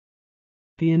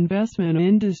The Investment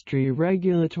Industry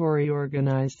Regulatory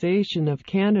Organization of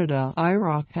Canada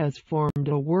 (IIROC) has formed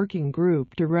a working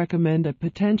group to recommend a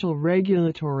potential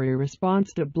regulatory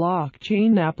response to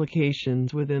blockchain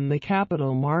applications within the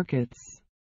capital markets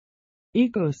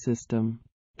ecosystem.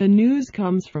 The news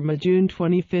comes from a June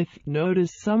 25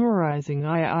 notice summarizing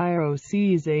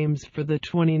IIROC's aims for the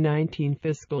 2019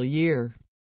 fiscal year.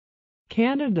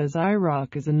 Canada's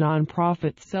IIROC is a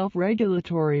non-profit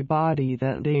self-regulatory body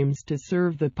that aims to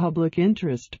serve the public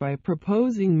interest by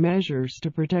proposing measures to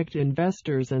protect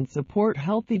investors and support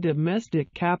healthy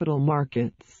domestic capital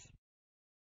markets.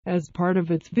 As part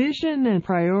of its vision and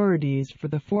priorities for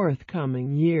the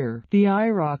forthcoming year, the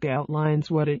IIROC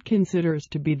outlines what it considers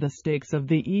to be the stakes of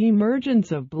the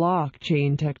emergence of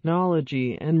blockchain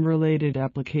technology and related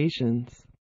applications,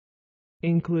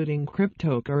 including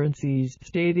cryptocurrencies,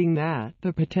 stating that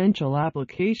the potential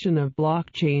application of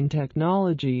blockchain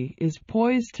technology is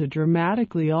poised to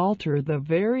dramatically alter the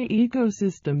very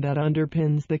ecosystem that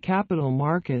underpins the capital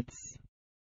markets.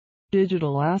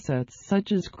 Digital assets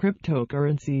such as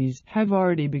cryptocurrencies have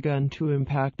already begun to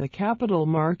impact the capital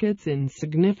markets in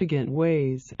significant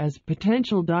ways, as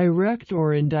potential direct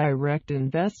or indirect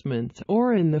investments,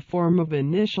 or in the form of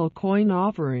initial coin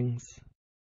offerings,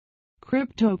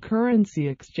 cryptocurrency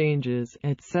exchanges,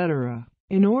 etc.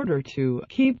 In order to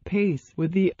keep pace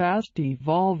with the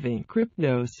fast-evolving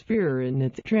cryptosphere and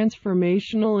its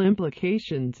transformational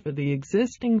implications for the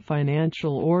existing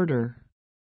financial order,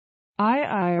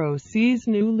 IIROC's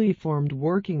newly formed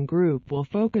working group will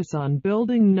focus on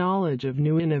building knowledge of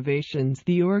new innovations.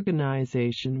 The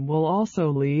organization will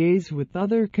also liaise with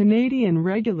other Canadian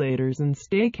regulators and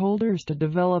stakeholders to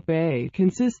develop a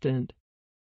consistent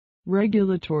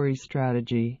regulatory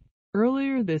strategy.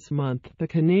 Earlier this month, the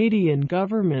Canadian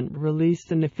government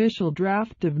released an official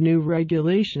draft of new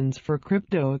regulations for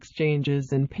crypto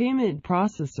exchanges and payment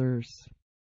processors,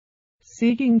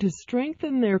 seeking to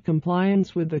strengthen their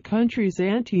compliance with the country's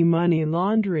anti-money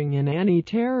laundering and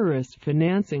anti-terrorist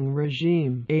financing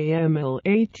regime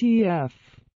 (AML/ATF).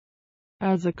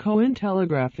 As a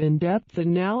Cointelegraph in-depth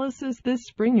analysis this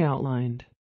spring outlined,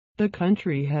 the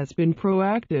country has been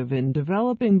proactive in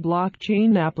developing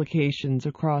blockchain applications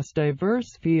across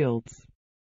diverse fields.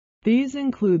 These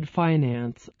include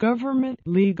finance, government,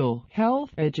 legal, health,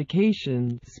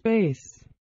 education, space,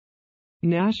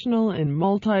 national and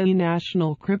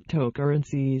multinational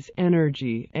cryptocurrencies,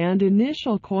 energy, and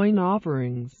initial coin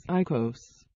offerings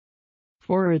 (ICOs).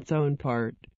 For its own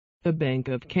part, the Bank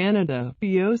of Canada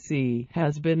 (BOC)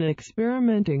 has been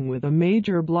experimenting with a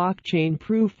major blockchain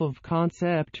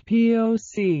proof-of-concept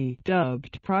 (POC)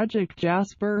 dubbed Project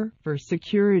Jasper for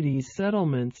securities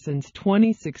settlement since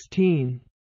 2016,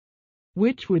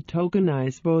 which would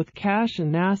tokenize both cash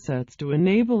and assets to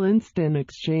enable instant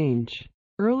exchange.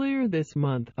 Earlier this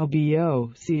month, a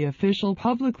BOC official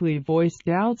publicly voiced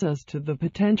doubts as to the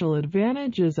potential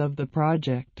advantages of the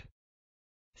project,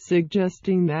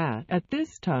 suggesting that, at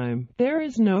this time, there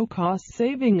is no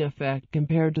cost-saving effect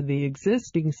compared to the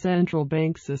existing central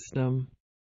bank system.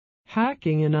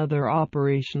 Hacking and other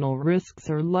operational risks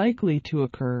are likely to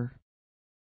occur.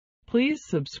 Please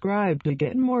subscribe to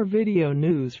get more video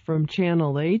news from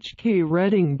channel HK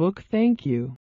Reading Book. Thank you.